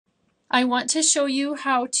I want to show you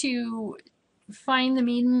how to find the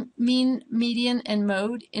mean, median, and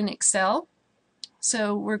mode in Excel.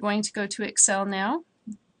 So we're going to go to Excel now.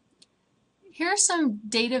 Here are some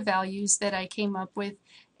data values that I came up with,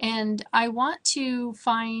 and I want to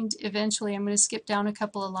find eventually, I'm going to skip down a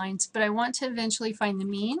couple of lines, but I want to eventually find the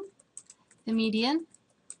mean, the median,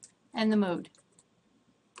 and the mode.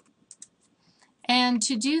 And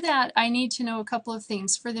to do that, I need to know a couple of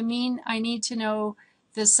things. For the mean, I need to know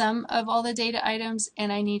the sum of all the data items,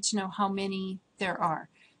 and I need to know how many there are.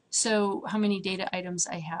 So how many data items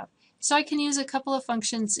I have. So I can use a couple of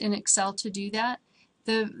functions in Excel to do that.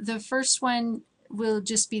 The first one will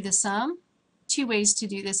just be the sum. Two ways to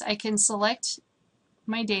do this. I can select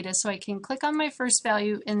my data, so I can click on my first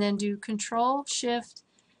value and then do Control Shift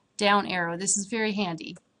down arrow. This is very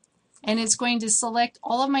handy. And it's going to select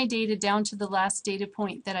all of my data down to the last data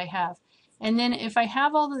point that I have. And then if I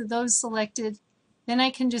have all of those selected, then I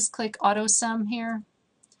can just click Auto Sum here,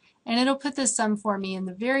 and it'll put the sum for me in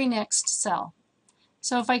the very next cell.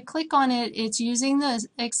 So if I click on it, it's using the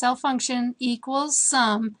Excel function equals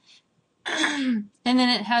sum, and then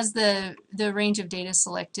it has the range of data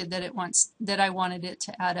selected that it wants, that I wanted it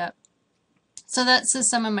to add up. So that's the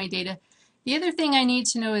sum of my data. The other thing I need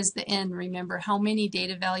to know is the n. Remember how many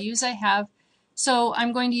data values I have. So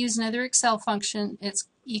I'm going to use another Excel function. It's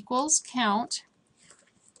equals count,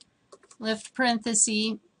 left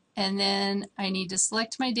parenthesis, and then I need to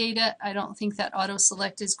select my data. I don't think that auto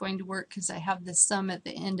select is going to work because I have the sum at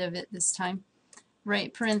the end of it this time.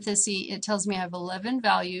 Right parenthesis, it tells me I have 11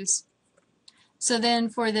 values. So then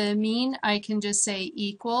for the mean, I can just say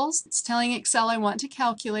equals. It's telling Excel I want to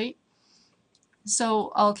calculate.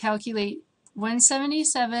 So I'll calculate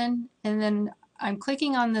 177, and then I'm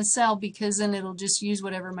clicking on the cell because then it'll just use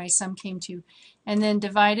whatever my sum came to, and then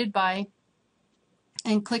divided by,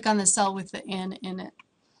 and click on the cell with the n in it.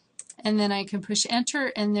 And then I can push enter,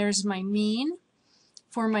 and there's my mean.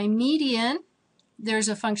 For my median, there's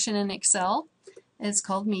a function in Excel. It's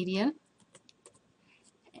called median.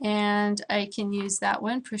 And I can use that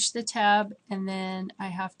one, push the tab, and then I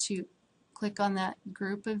have to click on that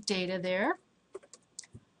group of data there.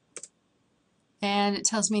 And it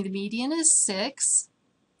tells me the median is 6.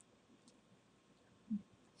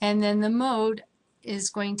 And then the mode is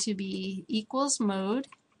going to be equals mode.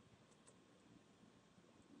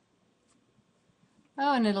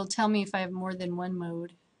 Oh, and it'll tell me if I have more than one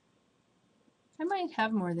mode. I might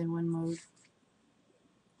have more than one mode.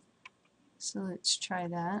 So let's try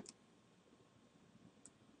that.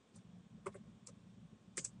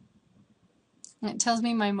 And it tells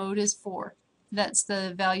me my mode is 4. That's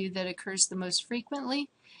the value that occurs the most frequently.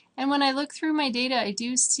 And when I look through my data, I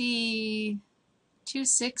do see 2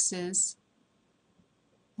 6s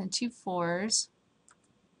and 2 4s.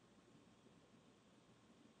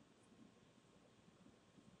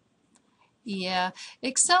 Yeah,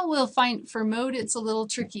 Excel will find, for mode it's a little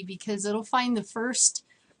tricky because it'll find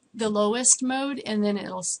the lowest mode, and then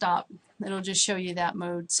it'll stop. It'll just show you that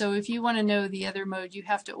mode. So if you want to know the other mode, you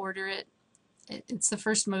have to order it. It's the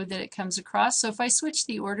first mode that it comes across. So if I switch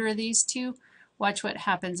the order of these two, watch what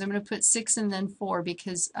happens. I'm going to put 6 and then 4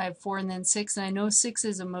 because I have 4 and then 6, and I know 6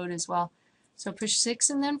 is a mode as well. So push 6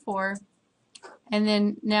 and then 4, and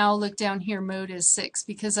then now look down here, mode is 6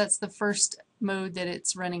 because that's the first mode that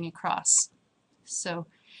it's running across. So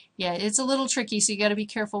yeah, it's a little tricky, so you got to be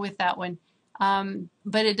careful with that one.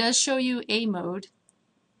 But it does show you a mode,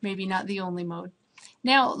 maybe not the only mode.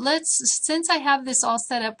 Now since I have this all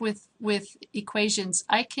set up with equations,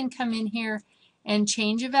 I can come in here and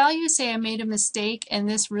change a value. Say I made a mistake and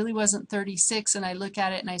this really wasn't 36, and I look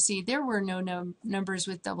at it and I see there were no numbers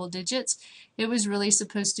with double digits. It was really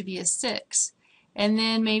supposed to be a 6. And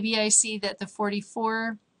then maybe I see that the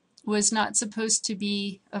 44 was not supposed to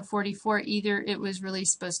be a 44 either. It was really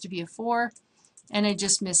supposed to be a 4. And I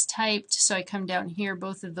just mistyped, so I come down here,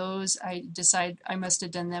 both of those, I decide I must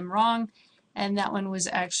have done them wrong, and that one was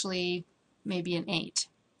actually maybe an 8.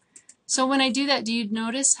 So when I do that, do you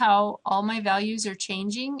notice how all my values are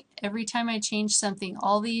changing? Every time I change something,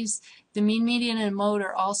 all these, the mean, median, and mode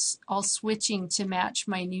are all switching to match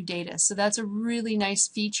my new data. So that's a really nice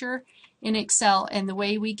feature in Excel, and the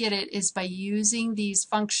way we get it is by using these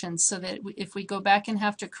functions, so that if we go back and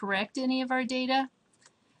have to correct any of our data,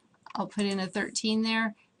 I'll put in a 13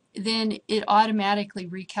 there, then it automatically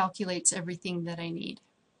recalculates everything that I need.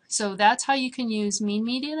 So that's how you can use mean,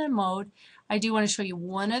 median, and mode. I do want to show you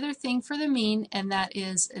one other thing for the mean, and that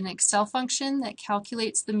is an Excel function that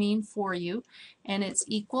calculates the mean for you, and it's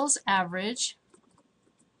equals average,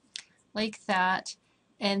 like that.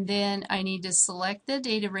 And then I need to select the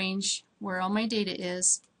data range where all my data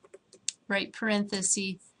is, right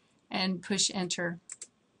parenthesis, and push enter.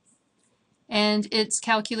 And it's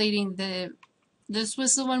calculating this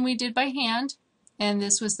was the one we did by hand, and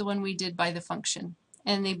this was the one we did by the function.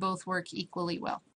 And they both work equally well.